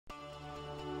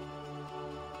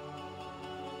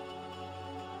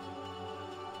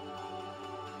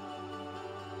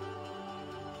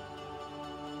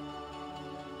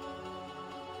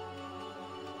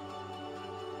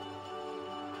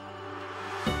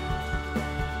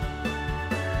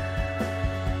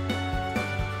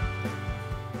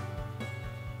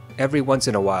Every once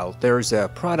in a while, there's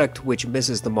a product which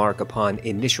misses the mark upon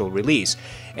initial release,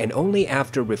 and only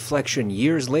after reflection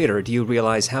years later do you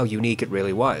realize how unique it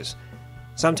really was.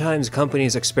 Sometimes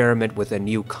companies experiment with a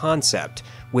new concept,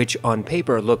 which on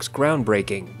paper looks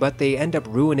groundbreaking, but they end up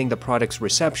ruining the product's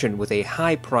reception with a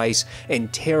high price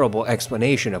and terrible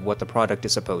explanation of what the product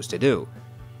is supposed to do.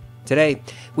 Today,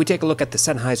 we take a look at the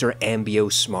Sennheiser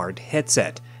Ambeo Smart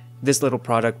Headset. This little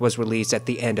product was released at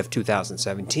the end of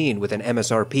 2017 with an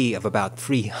MSRP of about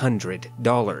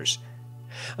 $300.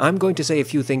 I'm going to say a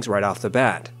few things right off the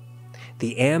bat.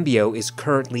 The Ambeo is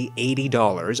currently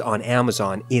 $80 on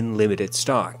Amazon in limited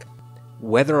stock.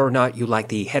 Whether or not you like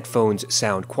the headphone's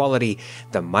sound quality,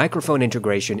 the microphone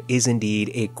integration is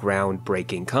indeed a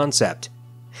groundbreaking concept.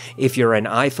 If you're an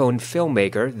iPhone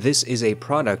filmmaker, this is a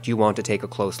product you want to take a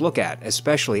close look at,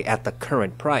 especially at the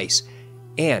current price.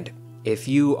 And if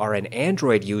you are an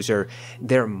Android user,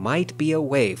 there might be a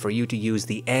way for you to use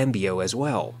the Ambeo as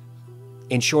well.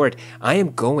 In short, I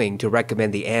am going to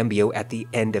recommend the Ambeo at the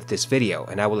end of this video,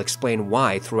 and I will explain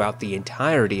why throughout the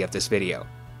entirety of this video.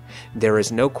 There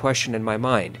is no question in my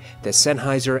mind that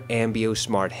Sennheiser Ambeo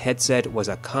Smart Headset was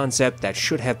a concept that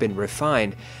should have been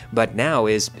refined, but now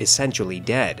is essentially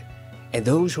dead. And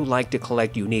those who like to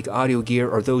collect unique audio gear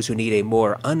or those who need a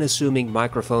more unassuming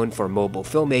microphone for mobile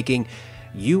filmmaking,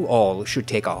 you all should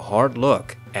take a hard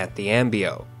look at the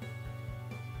Ambeo.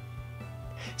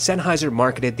 Sennheiser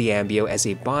marketed the Ambeo as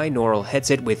a binaural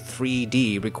headset with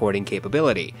 3D recording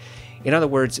capability. In other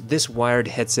words, this wired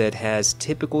headset has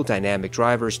typical dynamic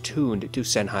drivers tuned to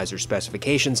Sennheiser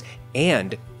specifications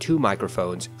and 2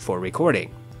 microphones for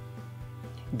recording.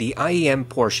 The IEM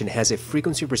portion has a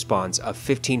frequency response of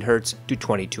 15 Hz to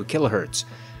 22 kHz.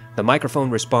 The microphone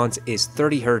response is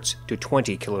 30 Hz to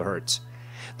 20 kHz.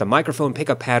 The microphone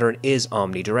pickup pattern is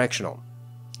omnidirectional.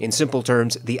 In simple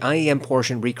terms, the IEM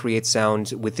portion recreates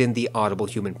sounds within the audible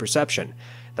human perception.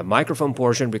 The microphone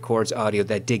portion records audio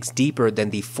that digs deeper than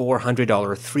the $400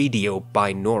 3DO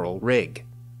binaural rig.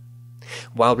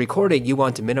 While recording, you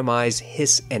want to minimize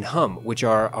hiss and hum, which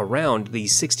are around the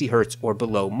 60 Hz or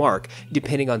below mark,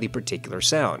 depending on the particular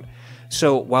sound.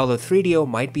 So while the 3DO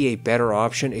might be a better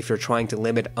option if you're trying to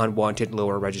limit unwanted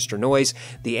lower register noise,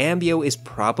 the Ambeo is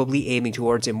probably aiming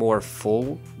towards a more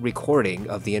full recording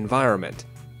of the environment.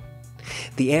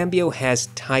 The Ambeo has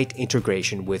tight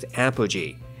integration with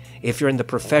Apogee. If you're in the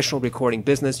professional recording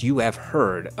business, you have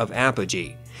heard of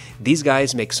Apogee. These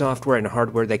guys make software and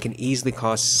hardware that can easily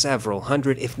cost several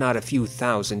hundred, if not a few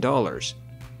 $1,000s.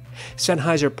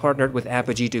 Sennheiser partnered with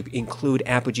Apogee to include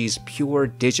Apogee's pure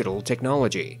digital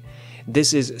technology.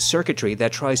 This is circuitry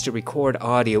that tries to record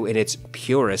audio in its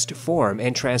purest form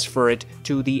and transfer it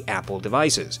to the Apple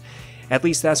devices. At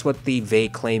least that's what the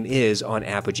vague claim is on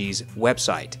Apogee's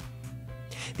website.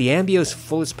 The Ambeo's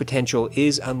fullest potential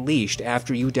is unleashed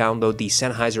after you download the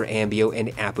Sennheiser Ambeo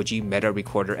and Apogee Meta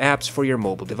Recorder apps for your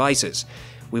mobile devices.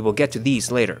 We will get to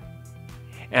these later.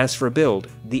 As for build,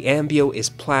 the Ambeo is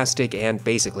plastic and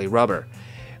basically rubber.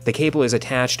 The cable is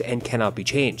attached and cannot be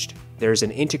changed. There is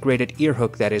an integrated ear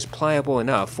hook that is pliable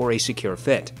enough for a secure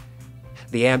fit.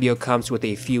 The Ambeo comes with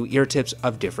a few ear tips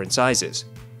of different sizes.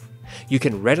 You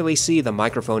can readily see the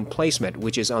microphone placement,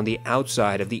 which is on the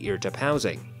outside of the ear tip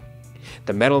housing.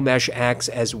 The metal mesh acts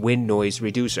as wind noise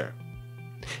reducer.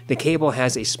 The cable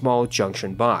has a small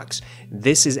junction box.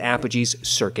 This is Apogee's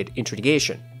circuit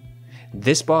integration.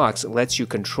 This box lets you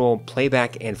control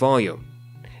playback and volume.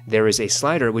 There is a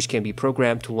slider which can be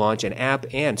programmed to launch an app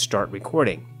and start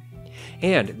recording.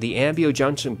 And the Ambeo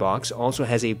junction box also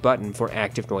has a button for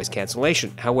active noise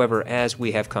cancellation. However, as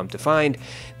we have come to find,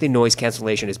 the noise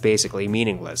cancellation is basically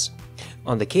meaningless.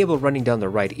 On the cable running down the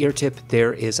right ear tip,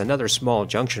 there is another small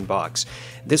junction box.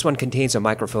 This one contains a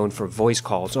microphone for voice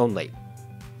calls only.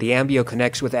 The Ambeo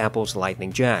connects with Apple's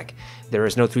Lightning jack. There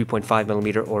is no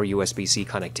 3.5mm or USB-C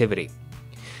connectivity.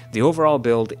 The overall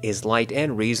build is light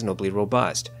and reasonably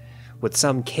robust. With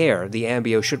some care, the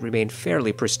Ambeo should remain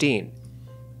fairly pristine.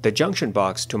 The junction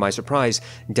box, to my surprise,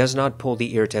 does not pull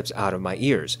the ear tips out of my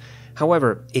ears.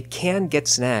 However, it can get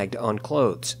snagged on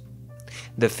clothes.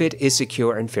 The fit is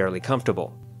secure and fairly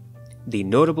comfortable. The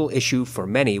notable issue for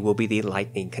many will be the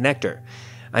Lightning connector.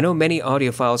 I know many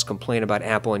audiophiles complain about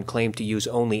Apple and claim to use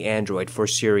only Android for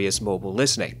serious mobile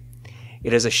listening.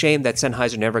 It is a shame that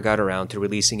Sennheiser never got around to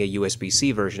releasing a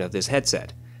USB-C version of this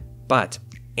headset. But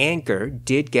Anker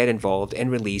did get involved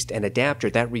and released an adapter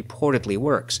that reportedly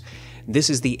works. This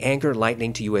is the Anker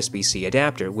Lightning to USB-C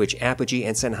adapter, which Apogee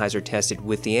and Sennheiser tested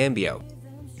with the Ambeo.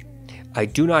 I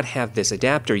do not have this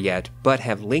adapter yet, but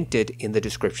have linked it in the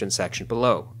description section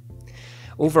below.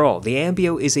 Overall, the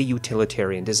Ambeo is a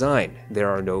utilitarian design. There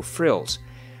are no frills.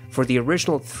 For the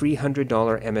original $300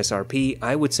 MSRP,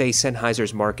 I would say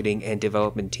Sennheiser's marketing and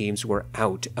development teams were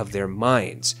out of their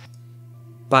minds.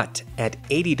 But at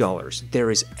 $80,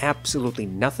 there is absolutely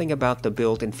nothing about the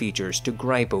build and features to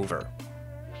gripe over.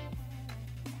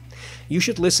 You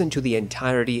should listen to the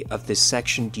entirety of this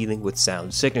section dealing with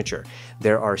Sound Signature.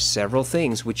 There are several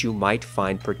things which you might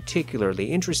find particularly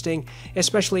interesting,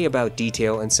 especially about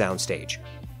detail and soundstage.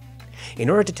 In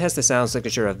order to test the sound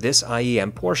signature of this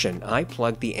IEM portion, I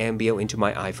plugged the Ambeo into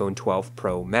my iPhone 12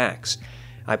 Pro Max.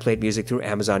 I played music through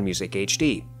Amazon Music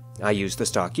HD. I used the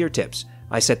stock ear tips.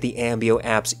 I set the Ambeo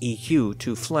app's EQ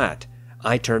to flat.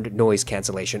 I turned noise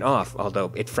cancellation off,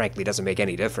 although it frankly doesn't make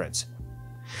any difference.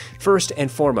 First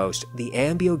and foremost, the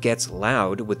Ambeo gets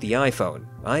loud with the iPhone.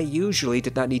 I usually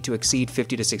did not need to exceed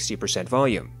 50 to 60%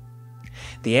 volume.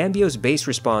 The Ambeo's bass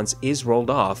response is rolled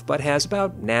off but has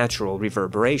about natural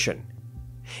reverberation.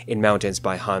 In Mountains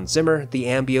by Hans Zimmer, the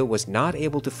Ambeo was not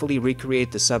able to fully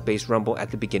recreate the sub-bass rumble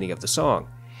at the beginning of the song.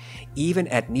 Even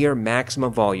at near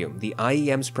maximum volume, the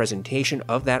IEM's presentation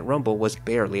of that rumble was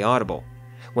barely audible.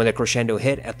 When the crescendo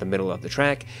hit at the middle of the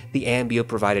track, the Ambeo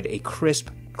provided a crisp,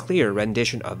 clear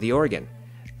rendition of the organ.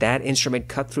 That instrument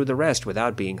cut through the rest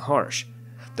without being harsh.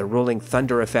 The rolling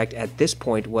thunder effect at this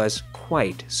point was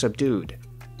quite subdued.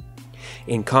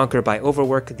 In Conquer by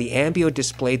Overwork, the Ambeo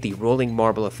displayed the rolling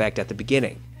marble effect at the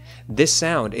beginning. This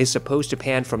sound is supposed to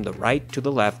pan from the right to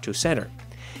the left to center.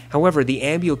 However, the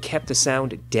Ambeo kept the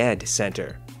sound dead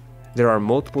center. There are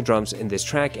multiple drums in this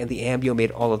track, and the Ambeo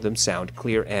made all of them sound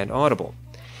clear and audible.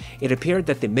 It appeared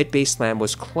that the mid-bass slam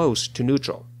was close to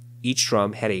neutral. Each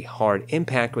drum had a hard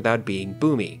impact without being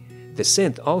boomy. The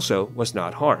synth also was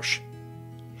not harsh.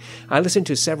 I listened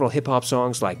to several hip-hop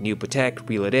songs like New Patek,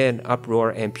 Reel It In, Uproar,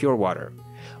 and Pure Water.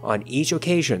 On each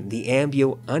occasion, the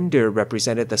Ambeo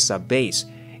underrepresented the sub-bass.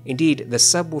 Indeed, the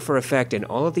subwoofer effect in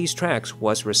all of these tracks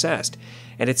was recessed,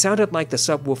 and it sounded like the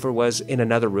subwoofer was in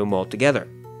another room altogether.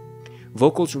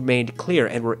 Vocals remained clear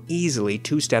and were easily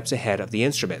 2 steps ahead of the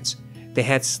instruments. They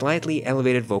had slightly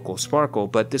elevated vocal sparkle,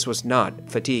 but this was not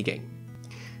fatiguing.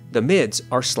 The mids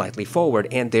are slightly forward,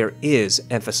 and there is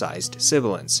emphasized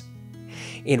sibilance.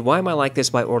 In Why Am I Like This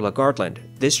by Orla Gartland,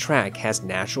 this track has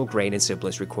natural grain and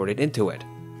sibilance recorded into it.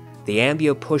 The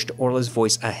Ambeo pushed Orla's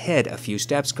voice ahead a few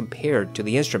steps compared to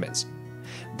the instruments.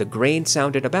 The grain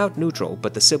sounded about neutral,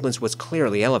 but the sibilance was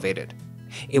clearly elevated.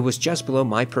 It was just below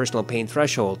my personal pain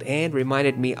threshold and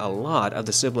reminded me a lot of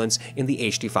the sibilance in the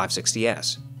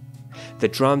HD560S. The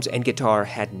drums and guitar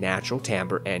had natural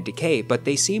timbre and decay, but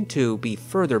they seemed to be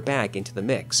further back into the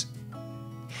mix.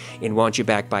 In Want You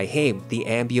Back by Haim, the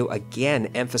Ambeo again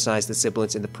emphasized the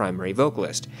sibilance in the primary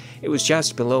vocalist. It was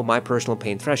just below my personal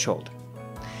pain threshold.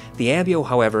 The Ambeo,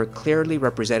 however, clearly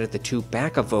represented the 2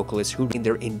 backup vocalists who retained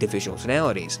their individual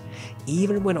tonalities.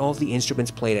 Even when all the instruments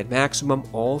played at maximum,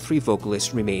 all 3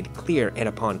 vocalists remained clear, and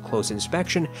upon close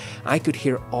inspection, I could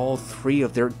hear all 3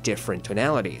 of their different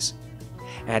tonalities.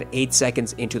 At 8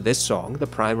 seconds into this song, the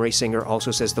primary singer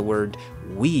also says the word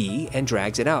 "we" and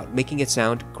drags it out, making it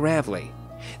sound gravelly.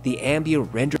 The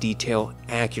Ambeo rendered detail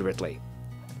accurately.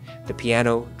 The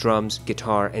piano, drums,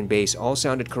 guitar, and bass all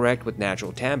sounded correct with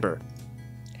natural timbre.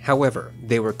 However,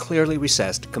 they were clearly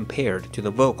recessed compared to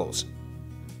the vocals.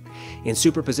 In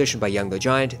Superposition by Young the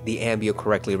Giant, the Ambeo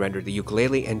correctly rendered the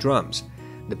ukulele and drums.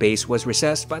 The bass was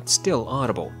recessed but still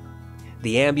audible.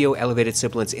 The Ambeo elevated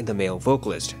sibilance in the male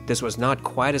vocalist. This was not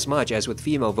quite as much as with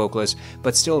female vocalists,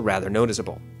 but still rather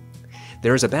noticeable.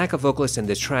 There is a backup vocalist in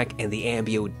this track, and the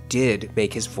Ambeo did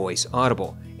make his voice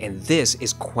audible, and this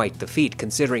is quite the feat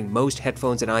considering most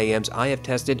headphones and IEMs I have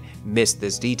tested missed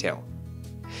this detail.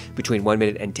 Between 1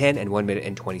 minute and 10 and 1 minute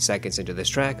and 20 seconds into this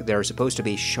track, there are supposed to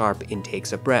be sharp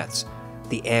intakes of breaths.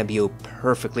 The Ambeo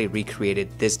perfectly recreated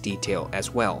this detail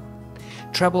as well.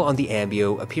 Treble on the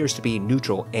Ambeo appears to be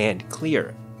neutral and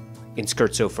clear. In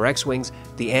Scherzo for X-Wings,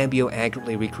 the Ambeo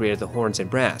accurately recreated the horns and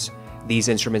brass. These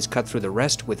instruments cut through the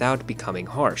rest without becoming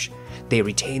harsh. They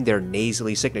retained their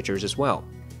nasally signatures as well.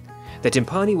 The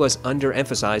timpani was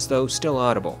underemphasized, though still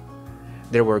audible.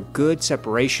 There were good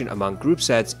separation among group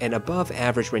sets and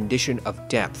above-average rendition of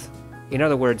depth. In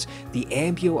other words, the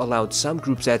Ambeo allowed some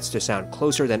group sets to sound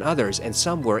closer than others, and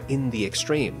some were in the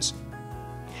extremes.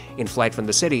 In Flight from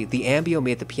the City, the Ambeo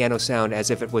made the piano sound as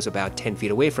if it was about 10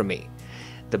 feet away from me.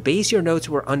 The bassier notes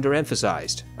were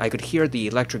underemphasized. I could hear the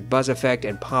electric buzz effect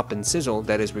and pop and sizzle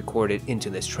that is recorded into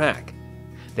this track.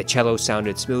 The cello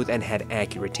sounded smooth and had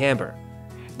accurate timbre.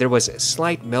 There was a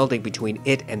slight melding between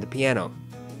it and the piano.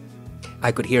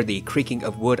 I could hear the creaking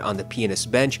of wood on the pianist's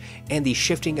bench and the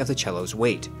shifting of the cello's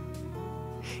weight.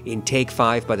 In Take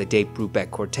 5 by the Dave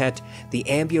Brubeck Quartet, the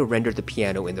Ambeo rendered the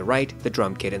piano in the right, the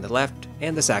drum kit in the left,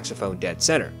 and the saxophone dead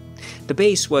center. The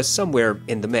bass was somewhere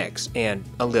in the mix, and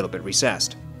a little bit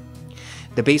recessed.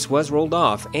 The bass was rolled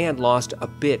off and lost a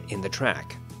bit in the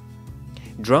track.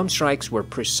 Drum strikes were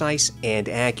precise and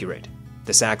accurate.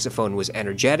 The saxophone was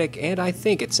energetic, and I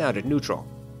think it sounded neutral.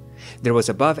 There was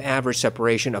above average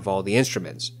separation of all the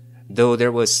instruments. Though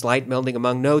there was slight melding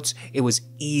among notes, it was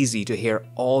easy to hear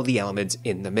all the elements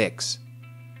in the mix.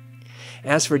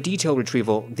 As for detail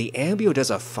retrieval, the Ambeo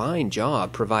does a fine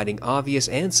job providing obvious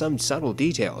and some subtle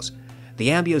details. The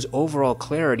Ambeo's overall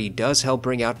clarity does help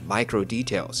bring out micro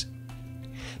details.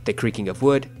 The creaking of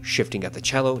wood, shifting of the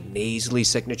cello, nasally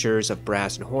signatures of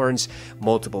brass and horns,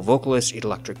 multiple vocalists,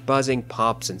 electric buzzing,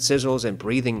 pops and sizzles, and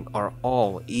breathing are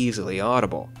all easily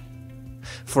audible.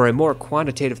 For a more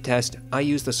quantitative test, I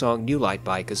use the song New Light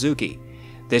by Kazuki.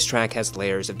 This track has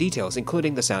layers of details,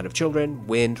 including the sound of children,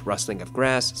 wind, rustling of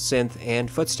grass, synth, and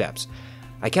footsteps.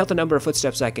 I count the number of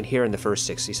footsteps I can hear in the first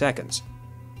 60 seconds.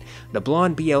 The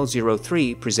Blonde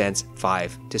BL03 presents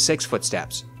 5 to 6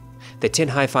 footsteps. The Tin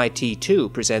Hi-Fi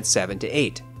T2 presents 7 to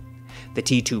 8. The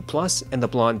T2 Plus and the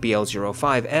Blonde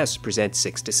BL05S present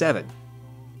 6 to 7.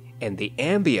 And the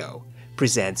Ambeo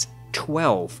presents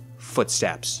 12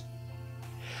 footsteps.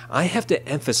 I have to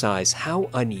emphasize how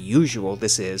unusual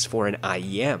this is for an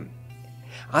IEM.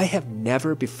 I have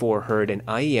never before heard an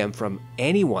IEM from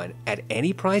anyone at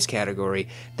any price category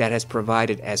that has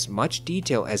provided as much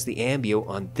detail as the Ambeo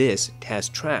on this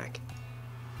test track.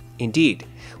 Indeed,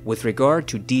 with regard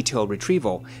to detail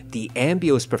retrieval, the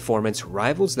Ambeo's performance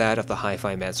rivals that of the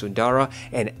Hi-Fi Mansundara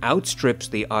and outstrips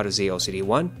the audeze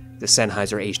LCD-1, the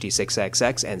Sennheiser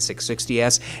HD6XX and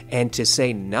 660S, and to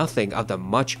say nothing of the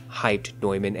much-hyped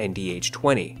Neumann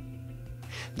ND-H20.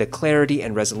 The clarity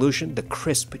and resolution, the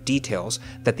crisp details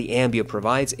that the Ambeo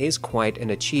provides is quite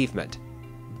an achievement.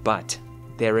 But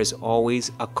there is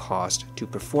always a cost to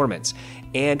performance,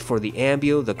 and for the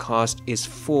Ambeo the cost is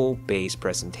full bass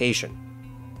presentation.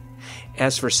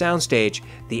 As for soundstage,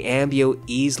 the Ambeo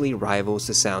easily rivals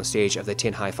the soundstage of the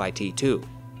Tin Hi-Fi T2.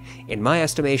 In my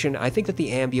estimation, I think that the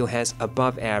Ambeo has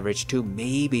above average to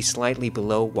maybe slightly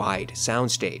below wide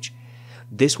soundstage.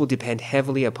 This will depend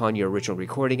heavily upon your original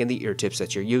recording and the ear tips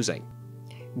that you're using.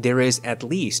 There is at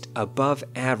least above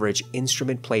average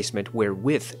instrument placement where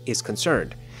width is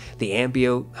concerned. The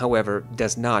Ambeo, however,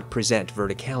 does not present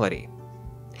verticality.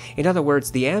 In other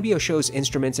words, the Ambeo shows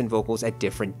instruments and vocals at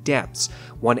different depths.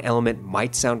 One element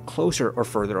might sound closer or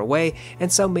further away,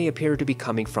 and some may appear to be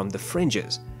coming from the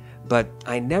fringes. But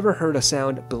I never heard a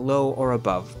sound below or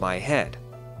above my head.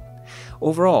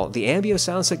 Overall, the Ambeo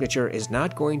Sound Signature is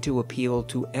not going to appeal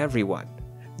to everyone.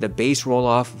 The bass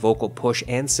roll-off, vocal push,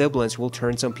 and sibilance will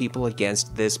turn some people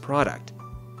against this product.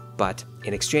 But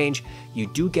in exchange, you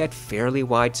do get fairly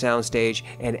wide soundstage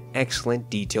and excellent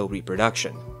detail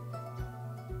reproduction.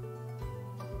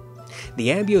 The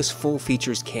Ambeo's full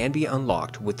features can be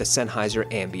unlocked with the Sennheiser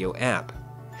Ambeo app.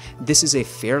 This is a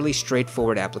fairly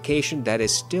straightforward application that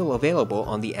is still available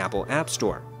on the Apple App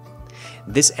Store.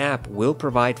 This app will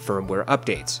provide firmware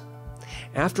updates.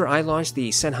 After I launched the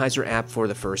Sennheiser app for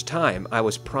the first time, I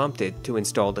was prompted to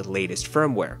install the latest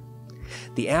firmware.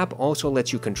 The app also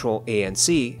lets you control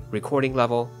ANC, recording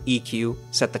level, EQ,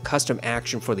 set the custom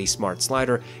action for the smart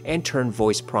slider, and turn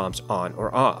voice prompts on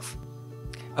or off.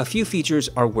 A few features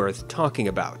are worth talking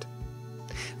about.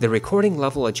 The recording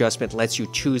level adjustment lets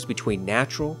you choose between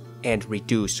natural and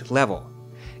reduced level.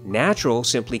 Natural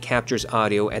simply captures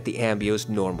audio at the Ambeo's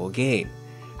normal gain.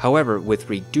 However, with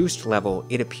reduced level,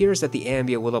 it appears that the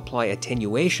Ambeo will apply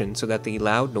attenuation so that the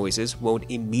loud noises won't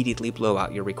immediately blow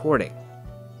out your recording.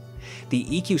 The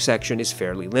EQ section is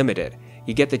fairly limited.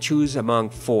 You get to choose among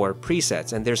 4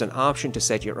 presets, and there's an option to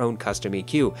set your own custom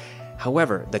EQ.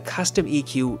 However, the custom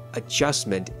EQ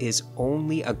adjustment is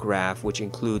only a graph which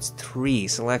includes 3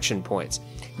 selection points.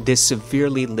 This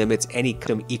severely limits any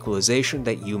custom equalization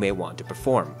that you may want to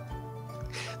perform.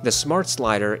 The Smart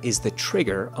Slider is the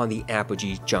trigger on the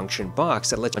Apogee Junction box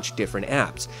that lets you launch different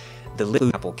apps.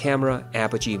 The Apple Camera,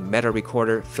 Apogee Meta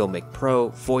Recorder, Filmic Pro,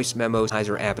 Voice Memos,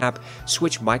 Sennheiser app,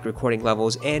 switch mic recording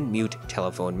levels, and mute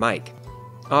telephone mic.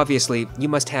 Obviously, you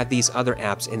must have these other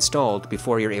apps installed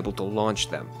before you're able to launch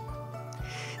them.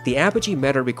 The Apogee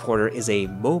Meta Recorder is a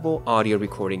mobile audio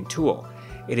recording tool.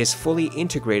 It is fully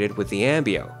integrated with the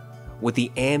Ambeo. With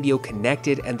the Ambeo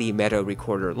connected and the Meta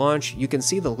Recorder launched, you can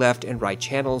see the left and right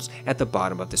channels at the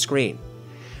bottom of the screen.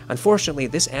 Unfortunately,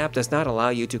 this app does not allow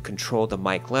you to control the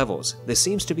mic levels. This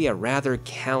seems to be a rather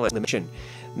callous limitation.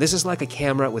 This is like a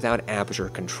camera without aperture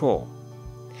control.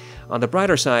 On the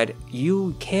brighter side,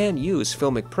 you can use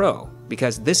Filmic Pro.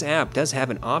 because this app does have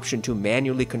an option to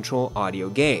manually control audio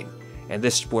gain, and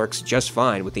this works just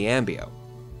fine with the Ambeo.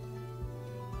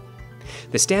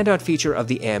 The standout feature of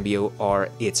the Ambeo are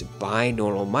its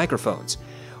binaural microphones.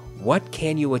 What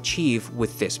can you achieve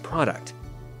with this product?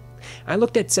 I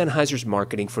looked at Sennheiser's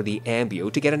marketing for the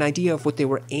Ambeo to get an idea of what they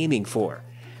were aiming for.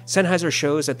 Sennheiser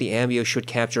shows that the Ambeo should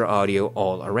capture audio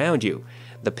all around you.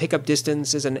 The pickup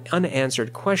distance is an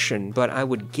unanswered question, but I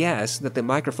would guess that the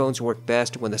microphones work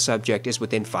best when the subject is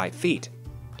within 5 feet.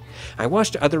 I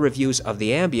watched other reviews of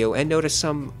the Ambeo and noticed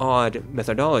some odd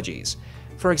methodologies.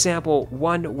 For example,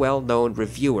 one well-known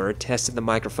reviewer tested the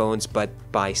microphones but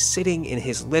by sitting in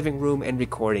his living room and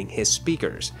recording his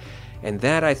speakers, and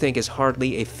that I think is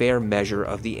hardly a fair measure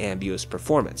of the Ambeo's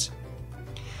performance.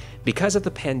 Because of the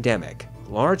pandemic,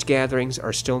 large gatherings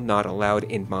are still not allowed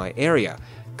in my area.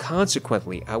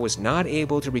 Consequently, I was not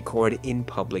able to record in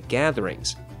public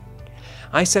gatherings.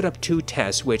 I set up 2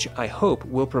 tests which I hope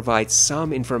will provide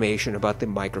some information about the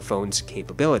microphone's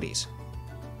capabilities.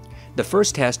 The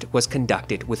first test was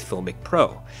conducted with Filmic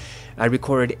Pro. I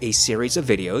recorded a series of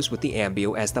videos with the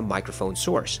Ambeo as the microphone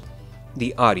source.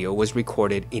 The audio was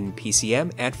recorded in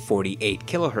PCM at 48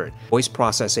 kHz. Voice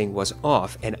processing was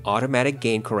off and automatic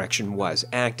gain correction was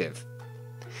active.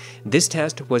 This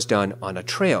test was done on a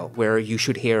trail where you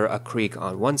should hear a creak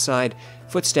on one side,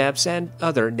 footsteps, and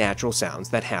other natural sounds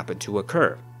that happen to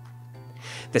occur.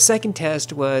 The second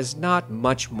test was not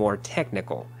much more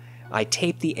technical. I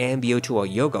taped the Ambeo to a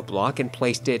yoga block and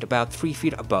placed it about 3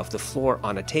 feet above the floor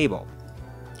on a table.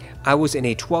 I was in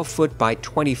a 12-foot by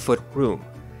 20-foot room.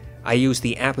 I used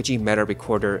the Apogee Meta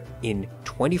recorder in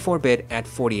 24-bit at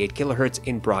 48 kHz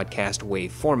in broadcast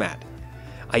wave format.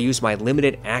 I used my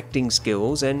limited acting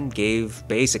skills and gave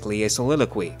basically a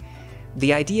soliloquy.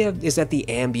 The idea is that the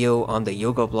Ambeo on the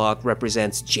yoga block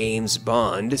represents James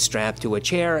Bond strapped to a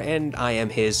chair and I am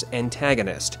his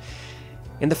antagonist.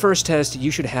 In the first test, you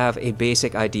should have a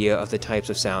basic idea of the types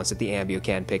of sounds that the Ambeo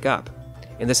can pick up.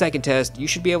 In the second test, you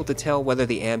should be able to tell whether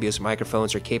the Ambeo's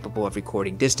microphones are capable of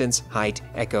recording distance, height,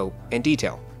 echo, and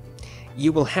detail.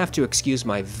 You will have to excuse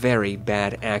my very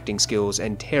bad acting skills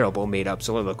and terrible made-up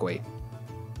soliloquy.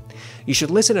 You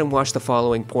should listen and watch the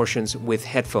following portions with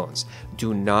headphones.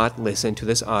 Do not listen to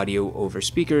this audio over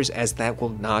speakers, as that will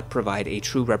not provide a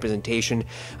true representation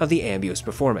of the Ambeo's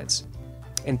performance.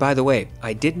 And by the way,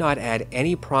 I did not add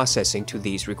any processing to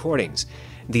these recordings.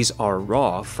 These are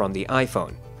raw from the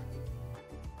iPhone.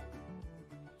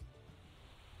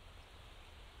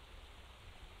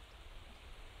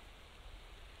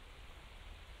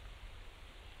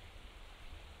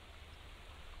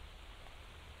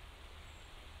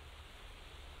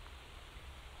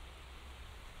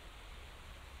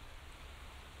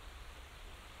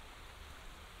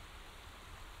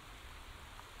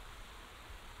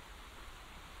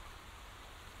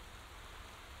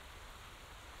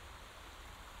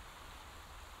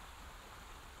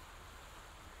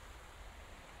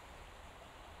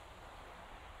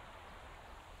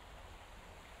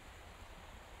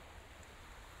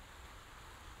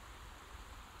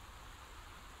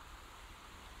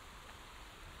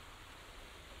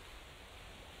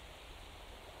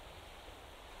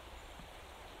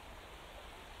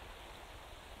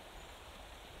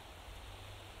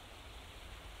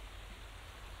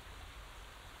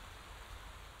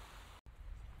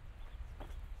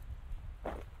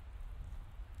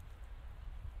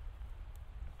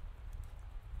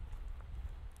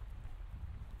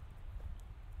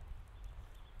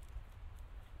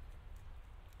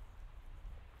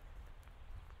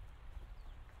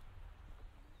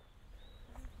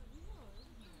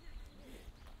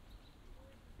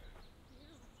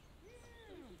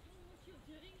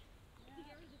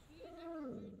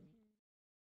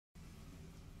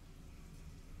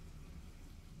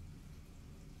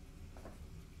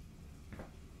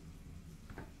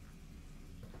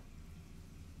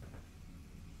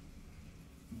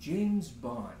 James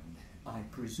Bond, I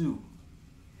presume.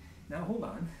 Now hold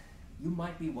on. You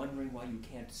might be wondering why you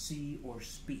can't see or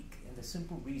speak, and the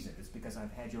simple reason is because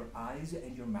I've had your eyes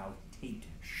and your mouth taped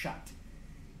shut.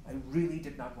 I really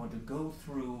did not want to go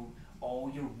through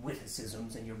all your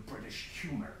witticisms and your British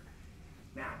humor.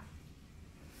 Now,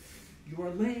 you are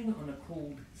laying on a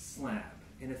cold slab,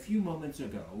 and a few moments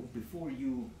ago, before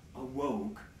you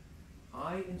awoke,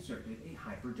 I inserted a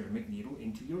hypodermic needle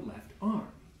into your left arm.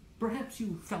 Perhaps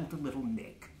you felt a little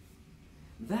nick.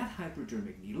 That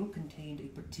hypodermic needle contained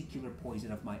a particular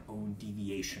poison of my own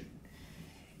deviation,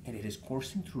 and it is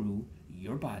coursing through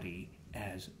your body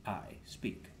as I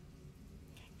speak.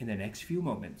 In the next few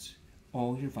moments,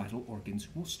 all your vital organs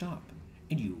will stop,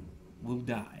 and you will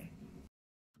die.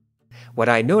 What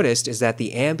I noticed is that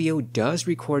the Ambeo does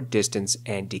record distance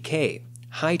and decay.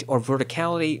 Height or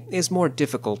verticality is more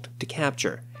difficult to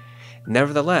capture.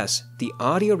 Nevertheless, the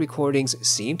audio recordings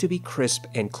seem to be crisp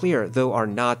and clear, though are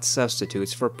not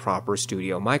substitutes for proper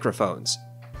studio microphones.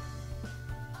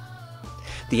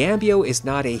 The Ambeo is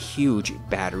not a huge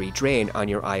battery drain on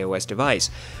your iOS device.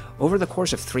 Over the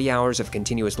course of 3 hours of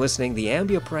continuous listening, the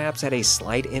Ambeo perhaps had a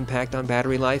slight impact on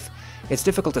battery life. It's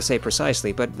difficult to say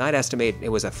precisely, but I'd estimate it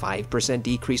was a 5%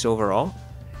 decrease overall.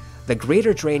 The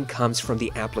greater drain comes from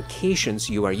the applications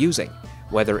you are using.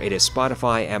 Whether it is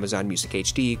Spotify, Amazon Music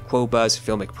HD, Qobuz,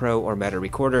 Filmic Pro, or Meta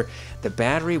Recorder, the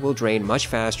battery will drain much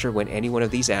faster when any one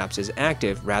of these apps is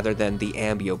active rather than the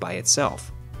Ambeo by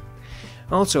itself.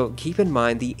 Also, keep in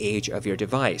mind the age of your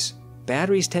device.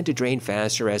 Batteries tend to drain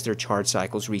faster as their charge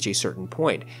cycles reach a certain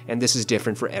point, and this is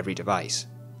different for every device.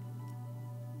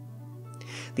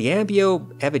 The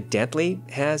Ambeo evidently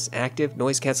has active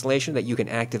noise cancellation that you can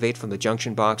activate from the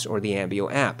junction box or the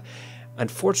Ambeo app.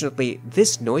 Unfortunately,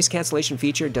 this noise cancellation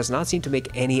feature does not seem to make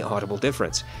any audible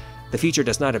difference. The feature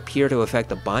does not appear to affect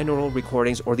the binaural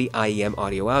recordings or the IEM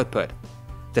audio output.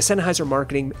 The Sennheiser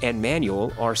marketing and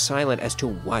manual are silent as to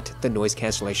what the noise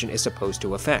cancellation is supposed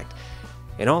to affect.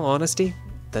 In all honesty,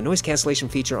 the noise cancellation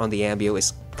feature on the Ambeo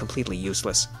is completely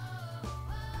useless.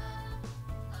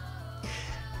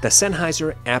 The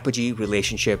Sennheiser-Apogee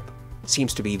relationship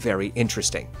seems to be very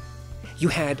interesting. You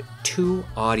had two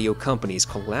audio companies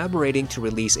collaborating to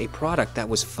release a product that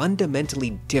was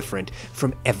fundamentally different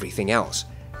from everything else.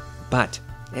 But,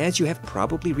 as you have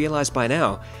probably realized by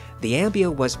now, the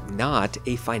Ambeo was not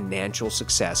a financial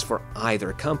success for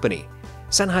either company.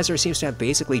 Sennheiser seems to have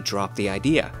basically dropped the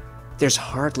idea. There's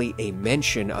hardly a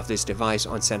mention of this device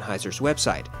on Sennheiser's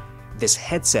website. This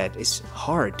headset is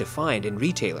hard to find in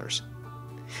retailers.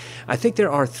 I think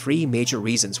there are three major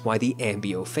reasons why the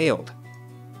Ambeo failed.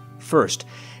 First,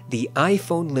 the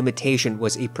iPhone limitation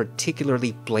was a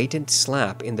particularly blatant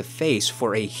slap in the face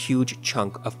for a huge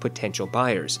chunk of potential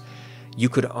buyers. You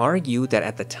could argue that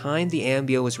at the time the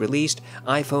Ambeo was released,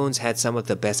 iPhones had some of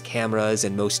the best cameras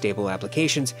and most stable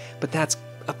applications, but that's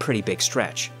a pretty big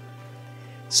stretch.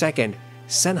 Second,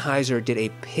 Sennheiser did a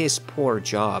piss-poor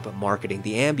job marketing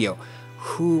the Ambeo.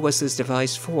 Who was this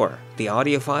device for? The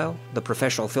audiophile? The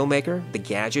professional filmmaker? The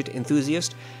gadget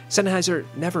enthusiast? Sennheiser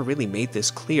never really made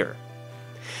this clear.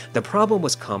 The problem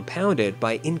was compounded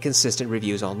by inconsistent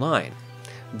reviews online.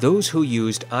 Those who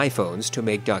used iPhones to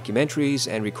make documentaries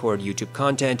and record YouTube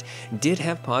content did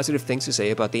have positive things to say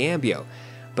about the Ambeo,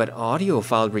 but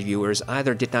audiophile reviewers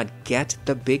either did not get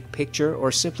the big picture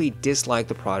or simply disliked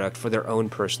the product for their own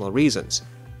personal reasons.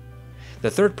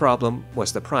 The third problem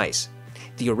was the price.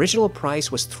 The original price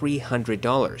was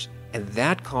 $300, and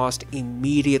that cost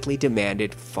immediately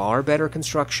demanded far better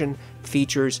construction,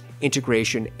 features,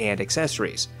 integration, and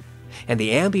accessories. And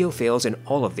the Ambeo fails in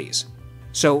all of these.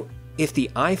 So, if the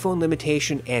iPhone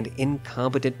limitation and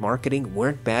incompetent marketing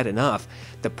weren't bad enough,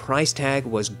 the price tag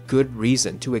was good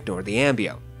reason to ignore the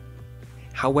Ambeo.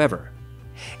 However,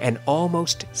 an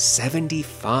almost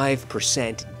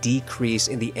 75% decrease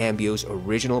in the Ambeo's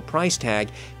original price tag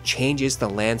changes the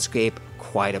landscape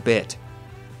quite a bit.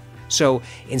 So,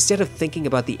 instead of thinking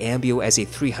about the Ambeo as a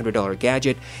 $300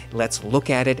 gadget, let's look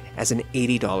at it as an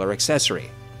 $80 accessory.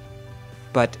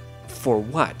 But for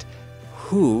what?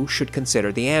 Who should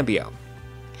consider the Ambeo?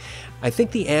 I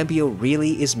think the Ambeo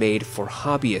really is made for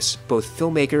hobbyists, both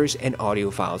filmmakers and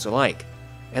audiophiles alike.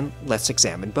 And let's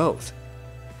examine both.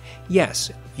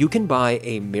 Yes, you can buy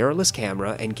a mirrorless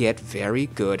camera and get very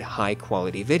good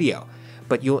high-quality video,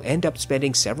 but you'll end up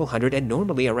spending several hundred and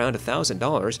normally around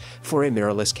 $1,000 for a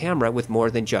mirrorless camera with more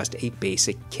than just a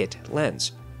basic kit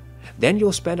lens. Then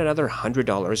you'll spend another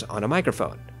 $100 on a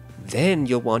microphone. Then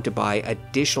you'll want to buy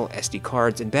additional SD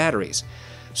cards and batteries.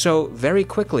 So very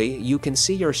quickly, you can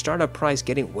see your startup price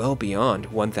getting well beyond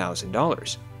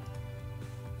 $1,000.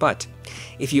 But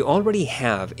if you already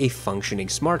have a functioning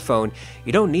smartphone,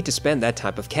 you don't need to spend that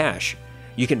type of cash.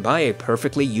 You can buy a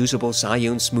perfectly usable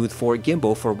Zhiyun Smooth 4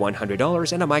 gimbal for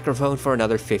 $100 and a microphone for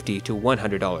another $50 to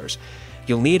 $100.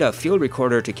 You'll need a field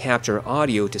recorder to capture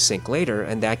audio to sync later,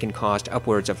 and that can cost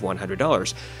upwards of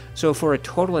 $100. So for a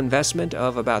total investment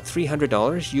of about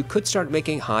 $300, you could start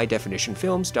making high-definition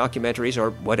films, documentaries,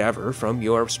 or whatever from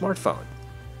your smartphone.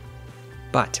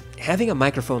 But having a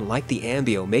microphone like the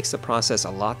Ambeo makes the process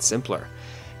a lot simpler.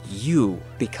 You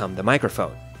become the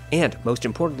microphone. And, most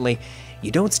importantly,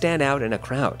 you don't stand out in a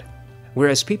crowd.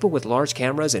 Whereas people with large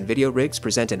cameras and video rigs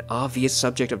present an obvious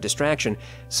subject of distraction,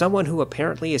 someone who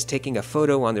apparently is taking a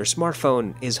photo on their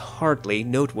smartphone is hardly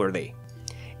noteworthy.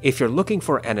 If you're looking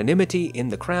for anonymity in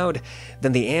the crowd,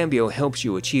 then the Ambeo helps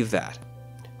you achieve that.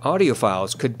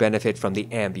 Audiophiles could benefit from the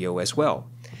Ambeo as well.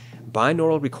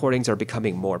 Binaural recordings are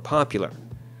becoming more popular.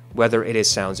 Whether it is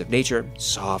sounds of nature,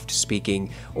 soft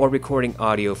speaking, or recording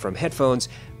audio from headphones,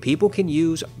 people can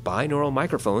use binaural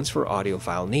microphones for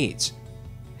audiophile needs.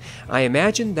 I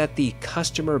imagine that the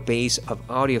customer base of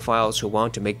audiophiles who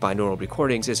want to make binaural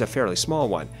recordings is a fairly small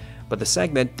one, but the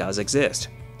segment does exist.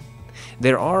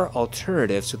 There are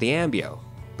alternatives to the Ambeo,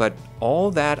 but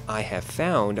all that I have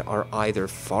found are either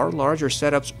far larger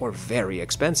setups or very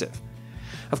expensive.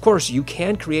 Of course, you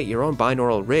can create your own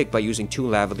binaural rig by using two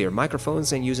lavalier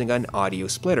microphones and using an audio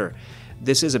splitter.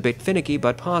 This is a bit finicky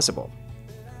but possible.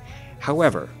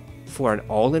 However, for an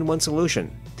all-in-one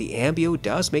solution, the Ambeo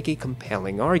does make a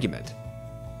compelling argument.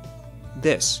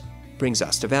 This brings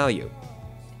us to value.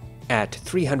 At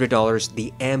 $300,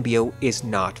 the Ambeo is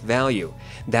not value.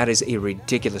 That is a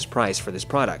ridiculous price for this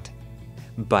product.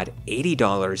 But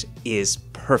 $80 is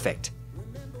perfect.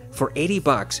 For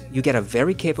 $80, you get a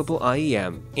very capable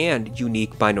IEM and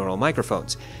unique binaural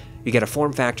microphones. You get a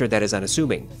form factor that is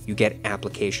unassuming. You get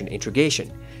application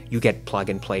integration. You get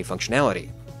plug-and-play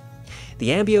functionality. The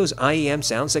Ambeo's IEM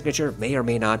Sound Signature may or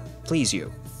may not please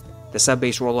you. The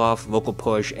sub-bass roll-off, vocal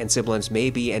push, and sibilance may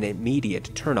be an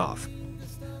immediate turn-off.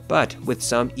 But with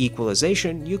some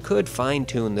equalization, you could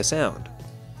fine-tune the sound.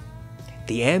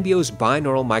 The Ambeo's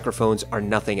binaural microphones are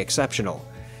nothing exceptional.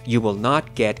 You will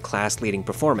not get class-leading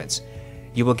performance.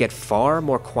 You will get far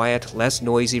more quiet, less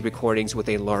noisy recordings with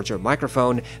a larger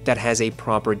microphone that has a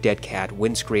proper dead cat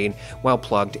windscreen while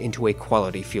plugged into a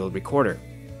quality field recorder.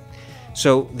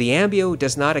 So the Ambeo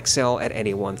does not excel at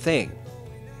any one thing,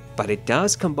 but it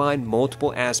does combine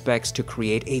multiple aspects to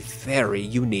create a very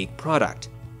unique product.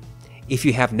 If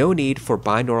you have no need for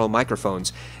binaural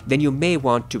microphones, then you may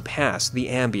want to pass the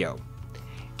Ambeo.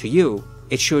 To you,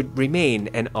 it should remain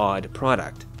an odd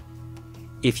product.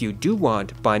 If you do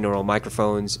want binaural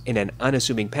microphones in an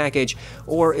unassuming package,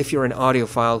 or if you're an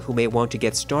audiophile who may want to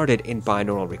get started in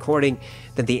binaural recording,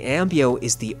 then the Ambeo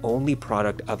is the only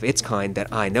product of its kind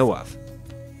that I know of.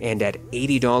 And at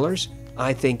 $80,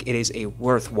 I think it is a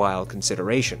worthwhile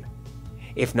consideration.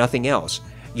 If nothing else,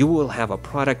 you will have a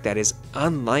product that is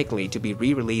unlikely to be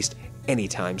re-released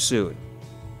anytime soon.